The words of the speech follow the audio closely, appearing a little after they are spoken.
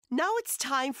Now it's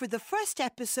time for the first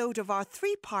episode of our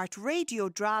three-part radio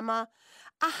drama,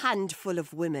 A Handful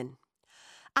of Women.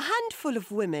 A Handful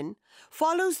of Women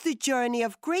follows the journey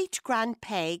of great-grand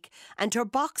Peg and her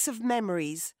box of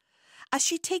memories as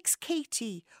she takes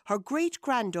Katie, her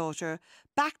great-granddaughter,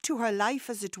 back to her life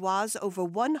as it was over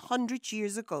 100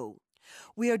 years ago.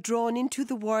 We are drawn into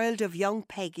the world of young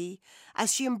Peggy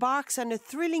as she embarks on a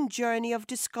thrilling journey of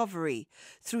discovery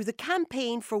through the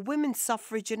campaign for women's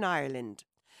suffrage in Ireland.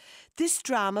 This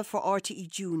drama for RTE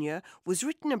Junior was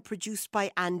written and produced by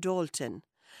Anne Dalton,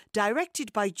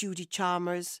 directed by Judy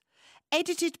Chalmers,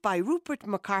 edited by Rupert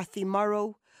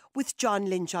McCarthy-Murrow, with John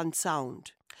Lynch on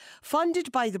sound.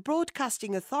 Funded by the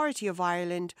Broadcasting Authority of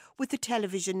Ireland with a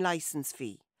television licence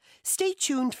fee. Stay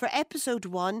tuned for episode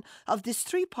 1 of this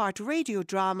three-part radio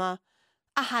drama,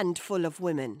 A Handful of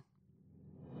Women.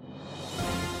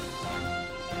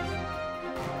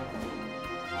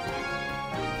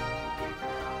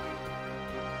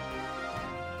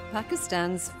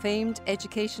 Pakistan's famed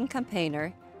education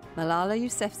campaigner, Malala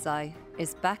Yousafzai,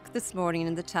 is back this morning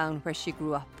in the town where she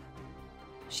grew up.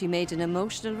 She made an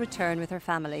emotional return with her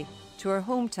family to her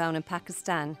hometown in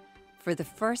Pakistan for the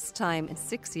first time in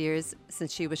 6 years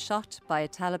since she was shot by a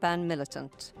Taliban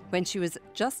militant. When she was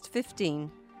just 15,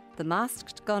 the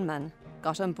masked gunman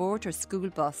got on board her school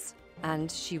bus and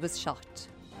she was shot.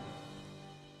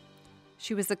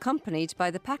 She was accompanied by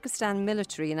the Pakistan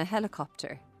military in a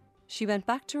helicopter. She went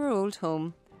back to her old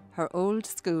home, her old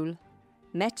school,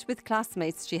 met with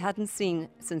classmates she hadn't seen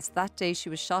since that day she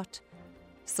was shot,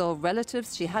 saw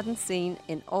relatives she hadn't seen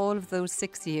in all of those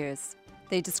 6 years.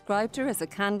 They described her as a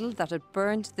candle that had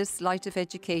burned this light of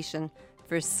education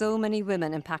for so many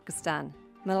women in Pakistan.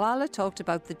 Malala talked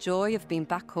about the joy of being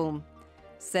back home,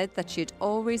 said that she had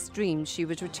always dreamed she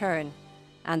would return,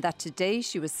 and that today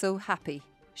she was so happy.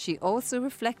 She also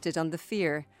reflected on the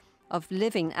fear of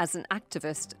living as an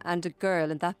activist and a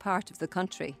girl in that part of the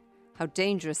country, how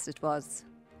dangerous it was.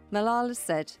 Malala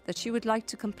said that she would like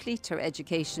to complete her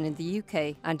education in the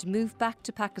UK and move back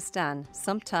to Pakistan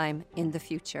sometime in the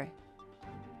future.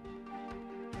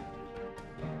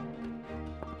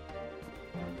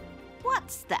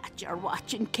 What's that you're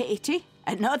watching, Katie?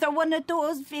 Another one of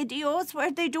those videos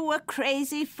where they do a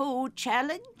crazy food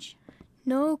challenge?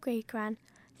 No, Great Gran.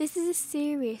 This is a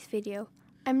serious video.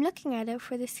 I'm looking at it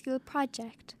for the school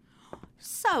project.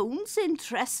 Sounds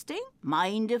interesting.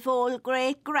 Mind if old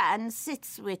Great Gran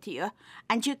sits with you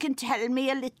and you can tell me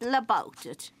a little about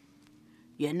it?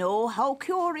 You know how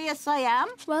curious I am.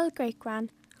 Well, Great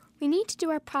Gran, we need to do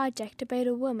our project about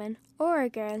a woman or a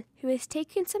girl who has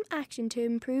taken some action to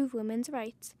improve women's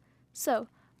rights. So,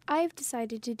 I've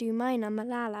decided to do mine on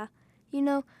Malala. You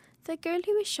know, the girl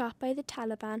who was shot by the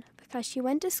Taliban because she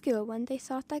went to school when they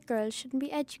thought that girls shouldn't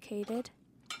be educated.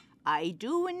 I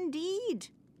do indeed.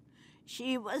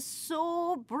 She was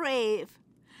so brave.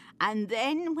 And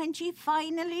then when she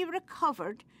finally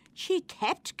recovered, she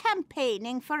kept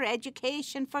campaigning for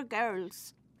education for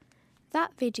girls.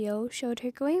 That video showed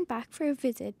her going back for a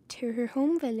visit to her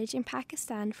home village in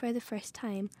Pakistan for the first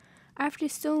time. After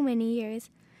so many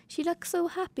years, she looked so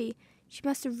happy. She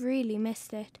must have really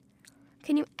missed it.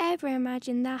 Can you ever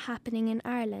imagine that happening in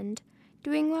Ireland?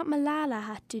 Doing what Malala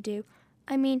had to do?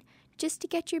 I mean, just to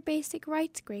get your basic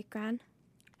rights, Great Gran.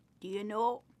 Do you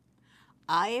know,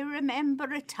 I remember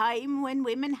a time when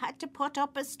women had to put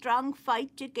up a strong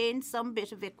fight to gain some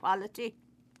bit of equality.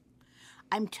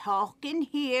 I'm talking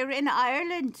here in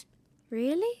Ireland.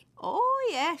 Really? Oh,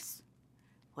 yes.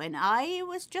 When I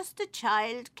was just a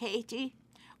child, Katie,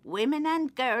 women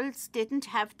and girls didn't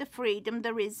have the freedom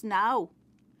there is now.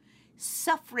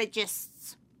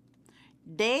 Suffragists.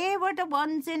 They were the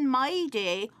ones in my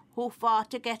day who fought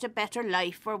to get a better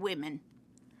life for women.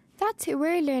 That's who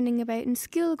we're learning about in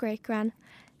school, Great Gran.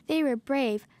 They were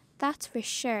brave, that's for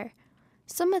sure.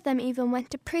 Some of them even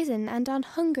went to prison and on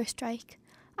hunger strike.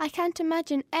 I can't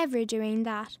imagine ever doing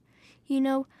that. You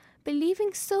know,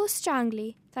 believing so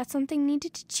strongly that something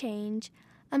needed to change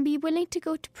and be willing to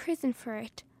go to prison for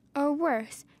it, or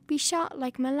worse, be shot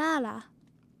like Malala.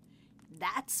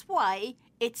 That's why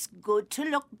it's good to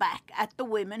look back at the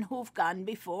women who've gone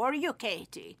before you,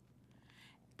 Katie.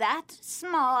 That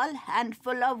small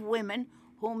handful of women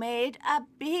who made a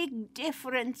big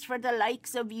difference for the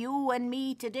likes of you and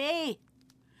me today.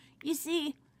 You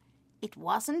see, it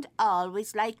wasn't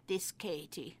always like this,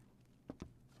 Katie.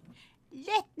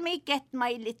 Let me get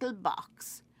my little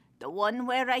box, the one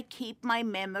where I keep my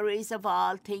memories of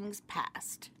all things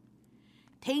past.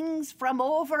 Things from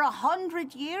over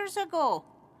 100 years ago,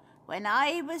 when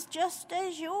I was just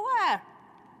as you are,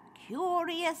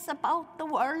 curious about the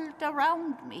world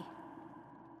around me.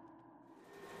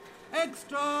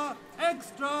 Extra!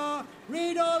 Extra!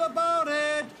 Read all about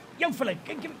it! Young fella,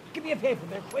 give me a paper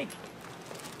there, quick.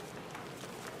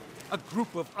 A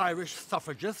group of Irish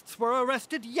suffragists were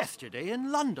arrested yesterday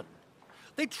in London.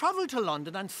 They travelled to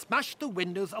London and smashed the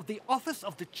windows of the office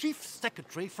of the Chief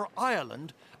Secretary for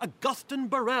Ireland, Augustin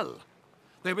Burrell.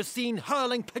 They were seen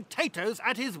hurling potatoes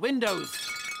at his windows.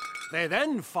 They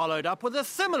then followed up with a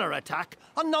similar attack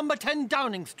on number 10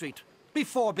 Downing Street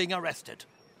before being arrested.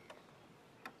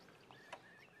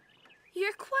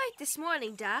 You're quiet this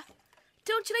morning, Da.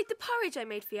 Don't you like the porridge I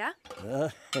made for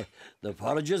you? The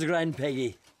porridge is grand,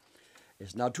 Peggy.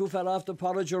 It's not too far off the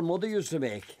porridge your mother used to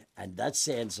make, and that's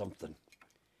saying something.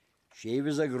 She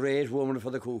was a great woman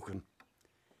for the cooking.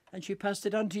 And she passed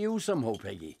it on to you somehow,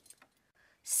 Peggy.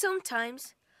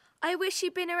 Sometimes I wish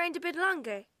she'd been around a bit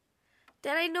longer.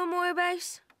 Then I'd know more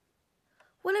about...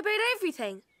 Well, about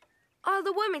everything. All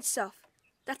the women's stuff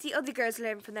that the other girls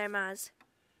learn from their mas.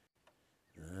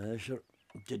 Sure.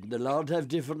 Didn't the Lord have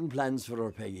different plans for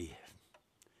her, Peggy?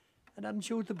 And hadn't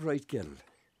you the bright girl?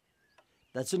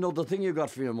 That's another thing you got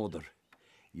from your mother.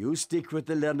 You stick with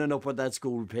the learning up at that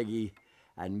school, Peggy,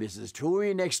 and Mrs.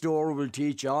 Toohey next door will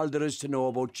teach all there is to know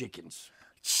about chickens.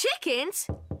 Chickens?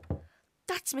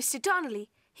 That's Mr. Donnelly.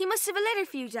 He must have a letter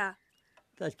for you, Da.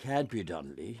 That can't be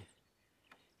Donnelly.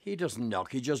 He doesn't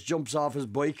knock, he just jumps off his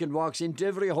bike and walks into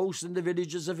every house in the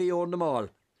village as if he owned them all.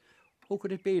 Who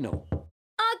could it be now?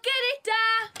 I'll get it,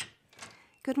 Da!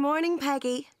 Good morning,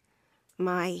 Peggy.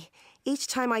 My, each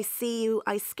time I see you,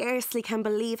 I scarcely can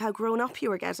believe how grown up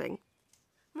you are getting.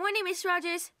 Morning, Miss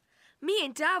Rogers. Me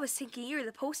and Da was thinking you were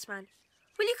the postman.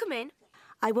 Will you come in?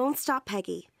 I won't stop,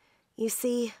 Peggy. You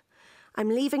see, I'm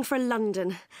leaving for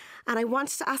London, and I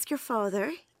wanted to ask your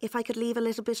father if I could leave a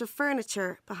little bit of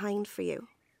furniture behind for you.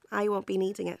 I won't be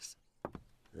needing it.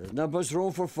 There's not much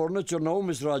room for furniture now,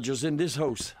 Miss Rogers, in this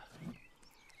house.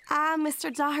 Ah,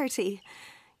 Mr. Doherty.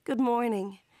 Good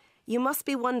morning. You must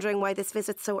be wondering why this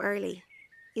visit's so early.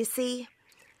 You see,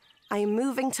 I'm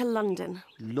moving to London.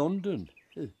 London?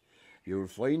 You'll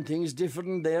find things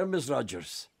different there, Miss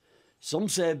Rogers. Some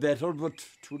say better, but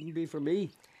it wouldn't be for me.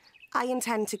 I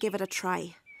intend to give it a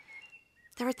try.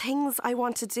 There are things I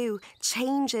want to do,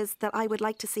 changes that I would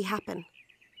like to see happen.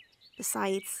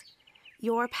 Besides,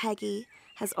 your Peggy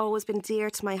has always been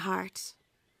dear to my heart,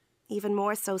 even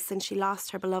more so since she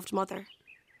lost her beloved mother.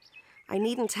 I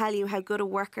needn't tell you how good a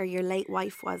worker your late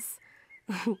wife was.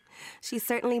 She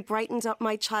certainly brightened up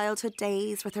my childhood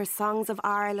days with her songs of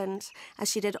Ireland, as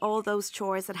she did all those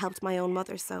chores that helped my own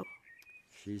mother so.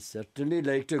 She certainly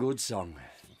liked a good song.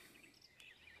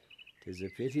 'Tis a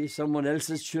pity someone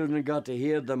else's children got to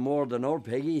hear them more than our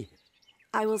Peggy.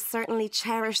 I will certainly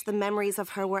cherish the memories of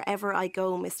her wherever I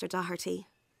go, Mr. Doherty.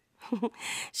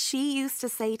 She used to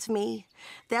say to me,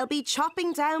 "They'll be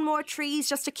chopping down more trees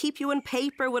just to keep you in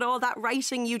paper with all that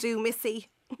writing you do, Missy."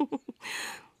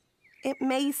 It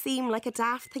may seem like a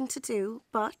daft thing to do,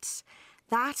 but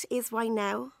that is why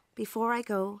now, before I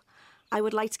go, I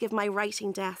would like to give my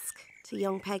writing desk to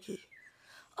young Peggy.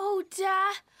 Oh,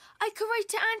 Da, I could write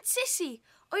to Aunt Sissy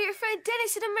or your friend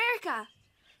Dennis in America.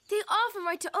 They often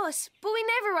write to us, but we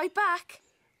never write back.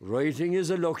 Writing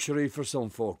is a luxury for some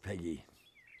folk, Peggy.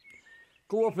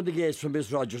 Go open the gates for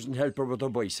Miss Rogers and help her with her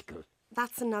bicycle.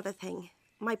 That's another thing.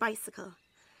 My bicycle.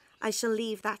 I shall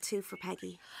leave that too for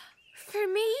Peggy. For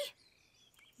me?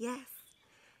 Yes.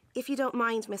 If you don't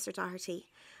mind, Mr. Doherty,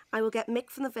 I will get Mick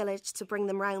from the village to bring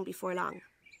them round before long.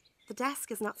 The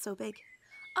desk is not so big.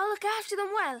 I'll look after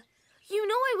them well. You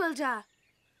know I will, Da.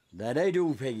 That I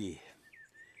do, Peggy.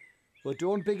 But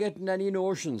don't be getting any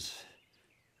notions.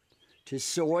 'Tis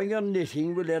sewing or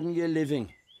knitting will earn you a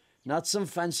living, not some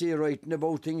fancy writing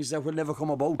about things that will never come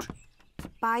about.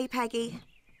 Bye, Peggy.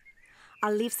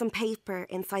 I'll leave some paper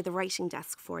inside the writing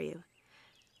desk for you.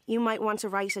 You might want to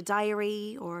write a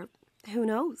diary, or who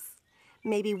knows,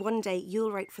 maybe one day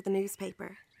you'll write for the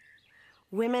newspaper.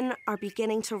 Women are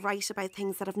beginning to write about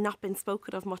things that have not been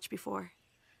spoken of much before.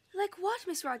 Like what,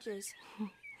 Miss Rogers?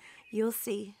 You'll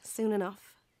see soon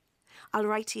enough. I'll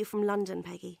write to you from London,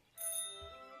 Peggy.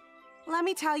 Let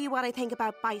me tell you what I think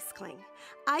about bicycling.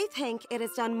 I think it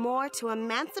has done more to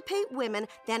emancipate women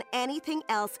than anything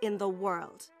else in the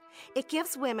world. It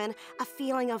gives women a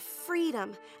feeling of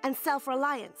freedom and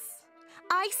self-reliance.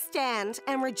 I stand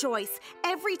and rejoice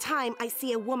every time I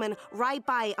see a woman ride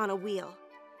by on a wheel.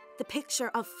 The picture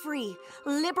of free,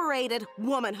 liberated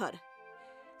womanhood.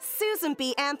 Susan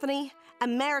B. Anthony,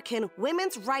 American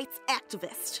women's rights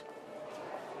activist.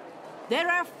 There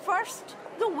are first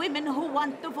the women who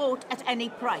want the vote at any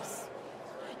price.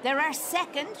 There are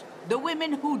second the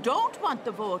women who don't want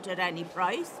the vote at any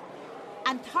price.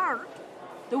 And third,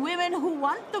 the women who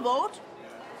want the vote,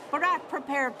 but are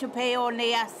prepared to pay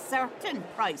only a certain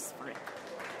price for it.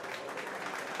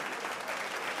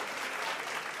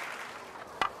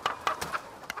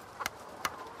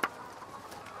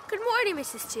 Good morning,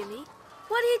 Mrs. Toomey.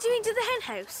 What are you doing to the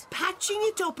hen house? Patching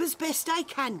it up as best I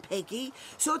can, Peggy,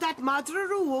 so that Madra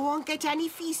Rua won't get any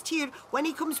feast here when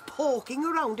he comes poking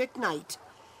around at night.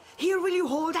 Here, will you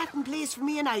hold that in place for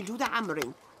me and I'll do the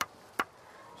hammering?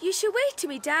 You should wait till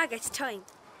me dad gets time.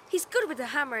 He's good with the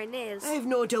hammer and nails. I've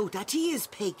no doubt that he is,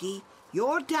 Peggy.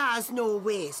 Your dad's no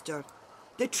waster.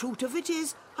 The truth of it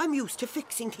is, I'm used to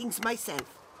fixing things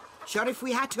myself. Sure, if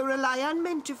we had to rely on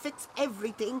men to fix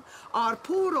everything, our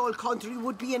poor old country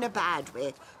would be in a bad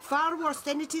way. Far worse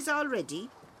than it is already.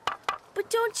 But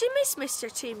don't you miss Mr.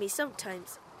 Toomey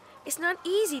sometimes? It's not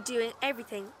easy doing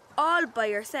everything all by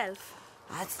yourself.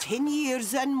 That's 10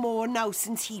 years and more now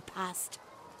since he passed.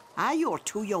 You're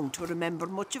too young to remember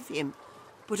much of him.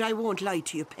 But I won't lie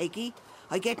to you, Peggy.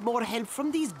 I get more help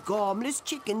from these gormless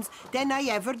chickens than I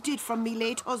ever did from me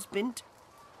late husband.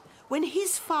 When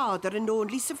his father and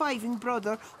only surviving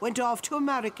brother went off to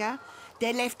America,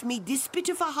 they left me this bit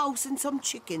of a house and some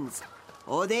chickens.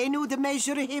 Oh, they knew the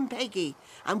measure of him, Peggy,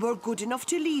 and were good enough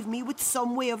to leave me with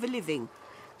some way of a living.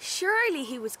 Surely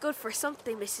he was good for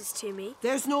something, Mrs. Toomey.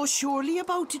 There's no surely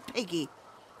about it, Peggy.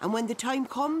 And when the time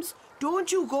comes,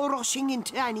 don't you go rushing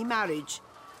into any marriage.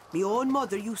 Me own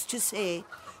mother used to say,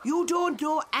 you don't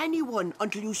know anyone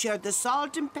until you share the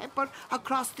salt and pepper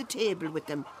across the table with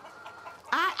them.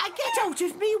 I get out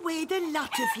of me way, the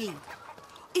lot of you.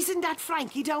 Isn't that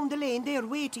Frankie down the lane there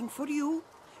waiting for you?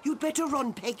 You'd better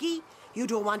run, Peggy. You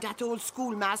don't want that old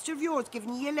schoolmaster of yours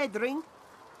giving you a leathering.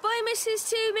 Bye, Mrs.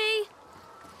 Toomey.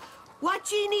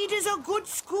 What ye need is a good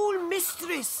school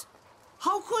mistress.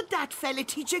 How could that fella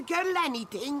teach a girl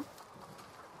anything?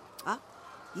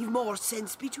 You've more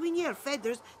sense between your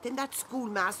feathers than that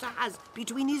schoolmaster has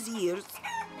between his ears.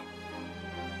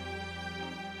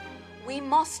 We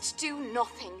must do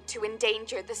nothing to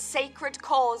endanger the sacred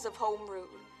cause of Home Rule.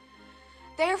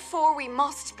 Therefore, we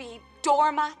must be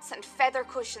doormats and feather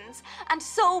cushions, and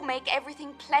so make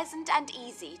everything pleasant and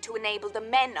easy to enable the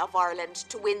men of Ireland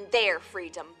to win their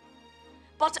freedom.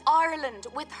 But Ireland,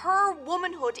 with her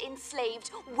womanhood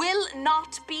enslaved, will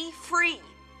not be free.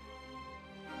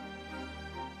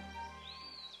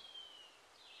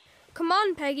 Come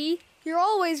on, Peggy. You're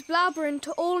always blabbering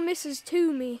to old Mrs.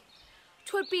 Toomey.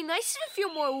 'Twould be nice of a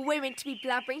few more women to be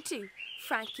blabbering to,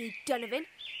 Frankie Donovan,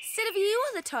 instead of you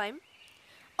all the time.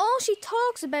 All she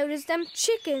talks about is them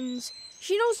chickens.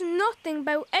 She knows nothing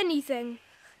about anything.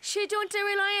 Sure, don't I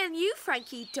rely on you,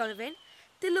 Frankie Donovan,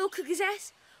 the local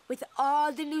gazette, with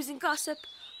all the news and gossip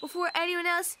before anyone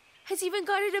else has even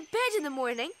got out of bed in the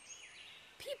morning?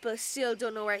 People still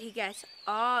don't know where he gets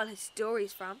all his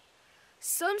stories from.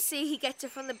 Some say he gets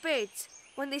it from the birds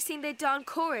when they sing their dawn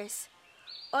chorus.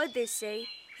 Others say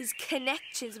his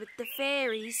connections with the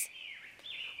fairies.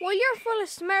 Well, you're full of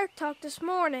smart talk this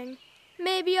morning.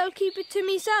 Maybe I'll keep it to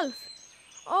myself.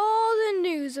 All the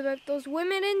news about those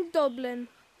women in Dublin.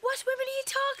 What women are you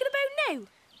talking about now?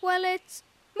 Well, it's...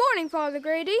 Morning, Father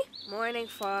Grady. Morning,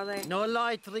 Father. No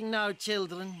loitering now,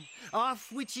 children.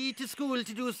 Off with ye to school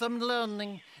to do some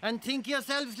learning, and think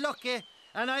yourselves lucky,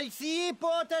 and I'll see ye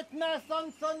both at Mass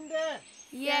on Sunday.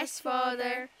 Yes,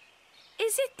 Father.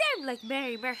 Is it them like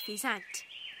Mary Murphy's aunt?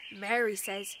 Mary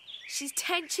says she's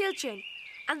 10 children,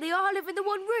 and they all live in the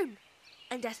one room.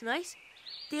 And at night,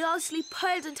 they all sleep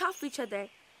piled on top of each other,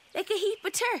 like a heap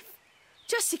of turf,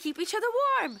 just to keep each other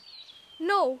warm.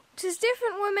 No, 'tis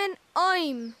different women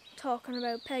I'm talking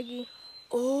about, Peggy.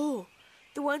 Oh,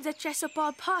 the ones that dress up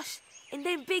all posh in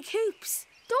them big hoops.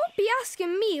 Don't be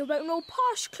asking me about no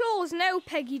posh clothes now,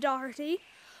 Peggy Doherty.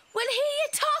 Well, who are you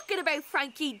talking about,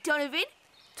 Frankie Donovan?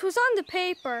 'Twas on the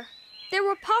paper. They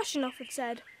were posh enough, it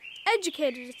said.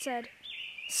 Educated, it said.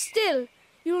 Still,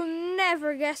 you'll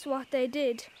never guess what they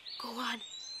did. Go on,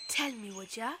 tell me,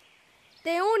 would ya?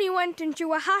 They only went and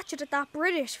threw a hatchet at that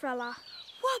British fella.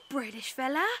 What British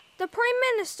fella? The Prime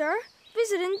Minister,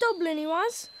 visiting Dublin he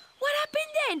was. What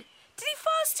happened then? Did he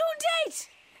fall stone dead?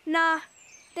 Nah,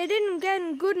 they didn't get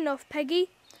him good enough, Peggy.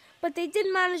 But they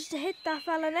did manage to hit that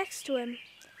fella next to him.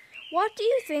 What do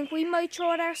you think we might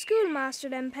throw at our schoolmaster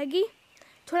then, Peggy?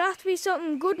 'Twill have to be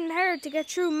something good and hard to get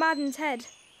through Madden's head.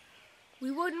 We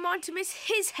wouldn't want to miss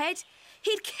his head.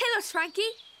 He'd kill us,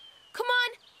 Frankie. Come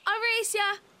on, I'll race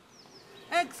ya.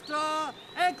 Extra!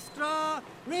 Extra!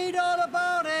 Read all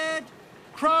about it!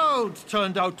 Crowds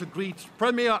turned out to greet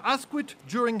Premier Asquith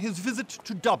during his visit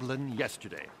to Dublin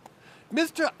yesterday.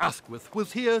 Mr. Asquith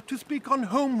was here to speak on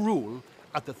Home Rule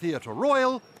at the Theatre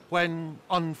Royal, when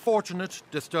unfortunate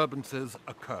disturbances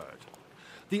occurred.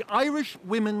 The Irish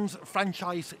Women's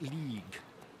Franchise League,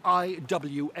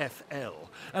 IWFL,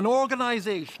 an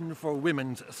organisation for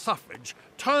women's suffrage,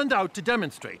 turned out to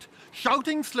demonstrate,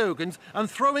 shouting slogans and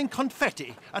throwing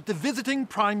confetti at the visiting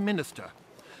Prime Minister.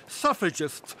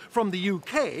 Suffragists from the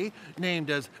UK, named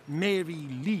as Mary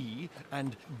Lee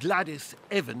and Gladys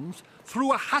Evans,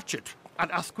 threw a hatchet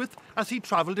at Asquith as he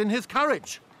travelled in his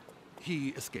carriage. He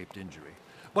escaped injury.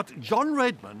 But John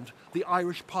Redmond, the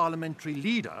Irish parliamentary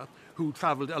leader, who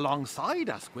travelled alongside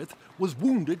Asquith, was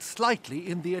wounded slightly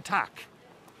in the attack.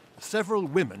 Several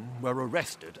women were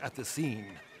arrested at the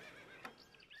scene.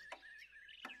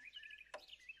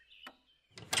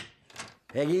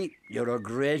 Peggy, you're a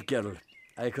great girl.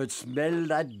 I could smell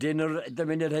that dinner the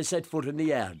minute I set foot in the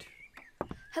yard.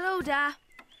 Hello, Da.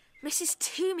 Mrs.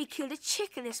 Toomey killed a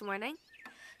chicken this morning.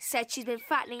 Said she's been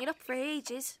fattening it up for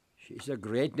ages. She's a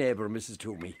great neighbour, Mrs.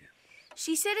 Toomey.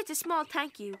 She said it's a small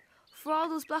thank you for all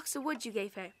those blocks of wood you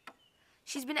gave her.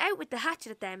 She's been out with the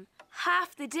hatchet at them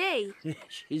half the day.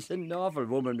 She's an awful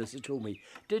woman, Mrs. Toomey.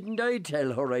 Didn't I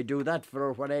tell her I'd do that for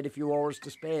her when I had a few hours to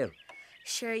spare?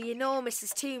 Sure, you know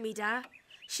Mrs. Toomey, Da.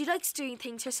 She likes doing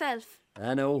things herself.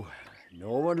 I know.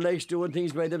 No one likes doing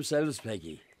things by themselves,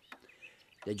 Peggy.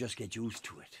 They just get used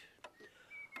to it.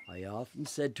 I often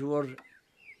said to her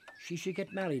she should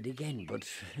get married again, but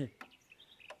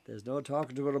there's no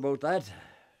talking to her about that.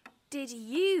 Did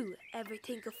you ever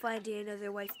think of finding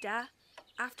another wife, Da,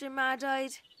 after Ma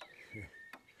died?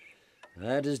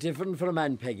 That is different for a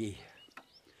man, Peggy.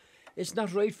 It's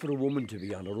not right for a woman to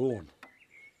be on her own.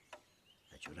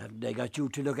 But you haven't I got you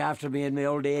to look after me in my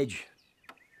old age?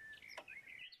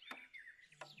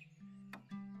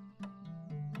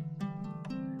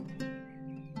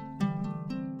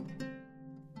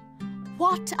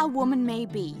 What a woman may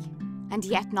be, and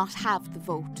yet not have the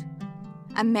vote.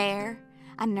 A mayor,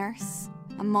 a nurse,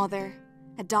 a mother,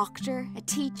 a doctor, a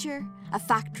teacher, a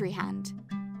factory hand.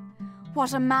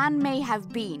 What a man may have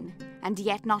been, and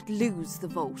yet not lose the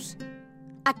vote.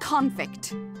 A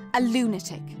convict, a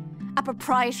lunatic, a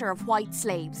proprietor of white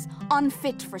slaves,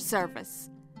 unfit for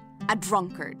service, a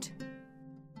drunkard.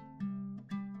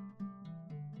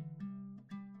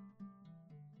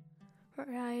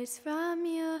 Rise from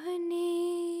your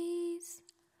knees,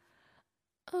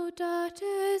 O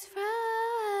daughters,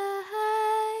 rise.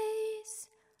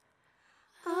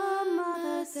 Our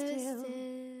mother still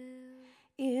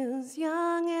is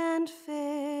young and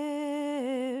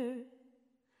fair.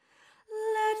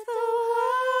 Let the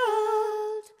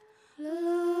world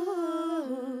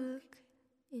look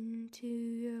into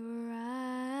your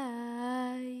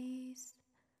eyes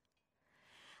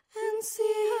and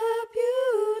see her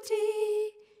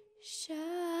beauty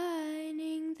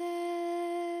shining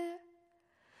there.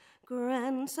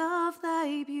 Grant of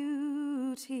thy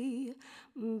beauty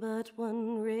but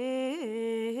one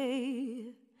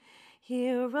ray.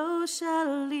 Heroes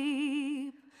shall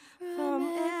leap from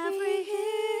every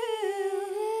hill.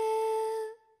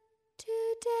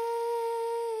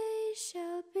 Today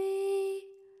shall be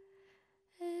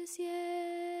as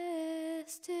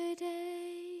yesterday.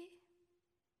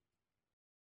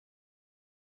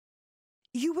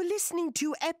 You were listening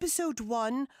to episode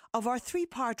 1 of our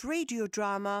 3-part radio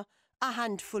drama, A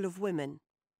Handful of Women.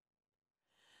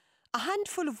 A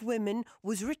Handful of Women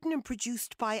was written and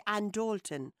produced by Anne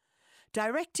Dalton,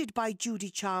 directed by Judy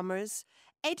Chalmers,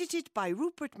 edited by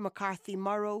Rupert McCarthy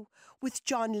Morrow, with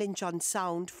John Lynch on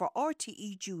sound for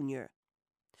RTE Junior.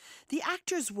 The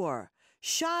actors were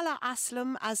Shala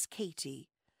Aslam as Katie,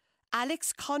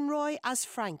 Alex Conroy as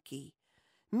Frankie,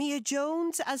 Mia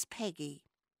Jones as Peggy,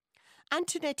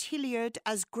 Antoinette Hilliard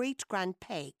as Great-Grand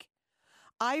Peg,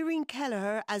 Irene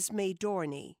Kelleher as May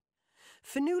Dorney,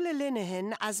 Fionnuala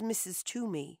Linehan as Mrs.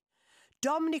 Toomey,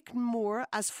 Dominic Moore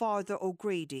as Father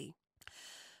O'Grady,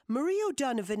 Marie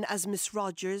O'Donovan as Miss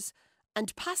Rogers,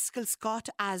 and Pascal Scott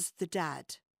as the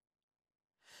Dad.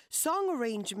 Song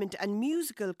arrangement and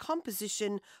musical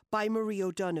composition by Marie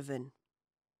O'Donovan.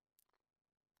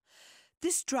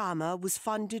 This drama was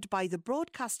funded by the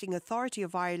Broadcasting Authority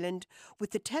of Ireland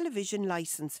with the television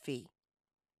licence fee.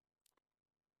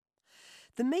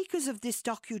 The makers of this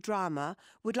docudrama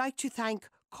would like to thank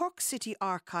Cork City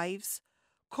Archives,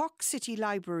 Cork City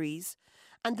Libraries,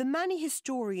 and the many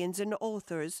historians and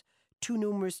authors, too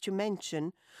numerous to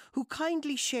mention, who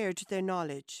kindly shared their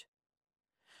knowledge.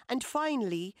 And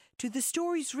finally, to the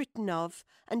stories written of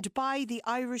and by the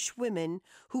Irish women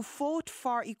who fought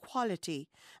for equality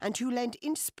and who lent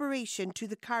inspiration to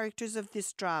the characters of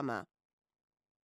this drama.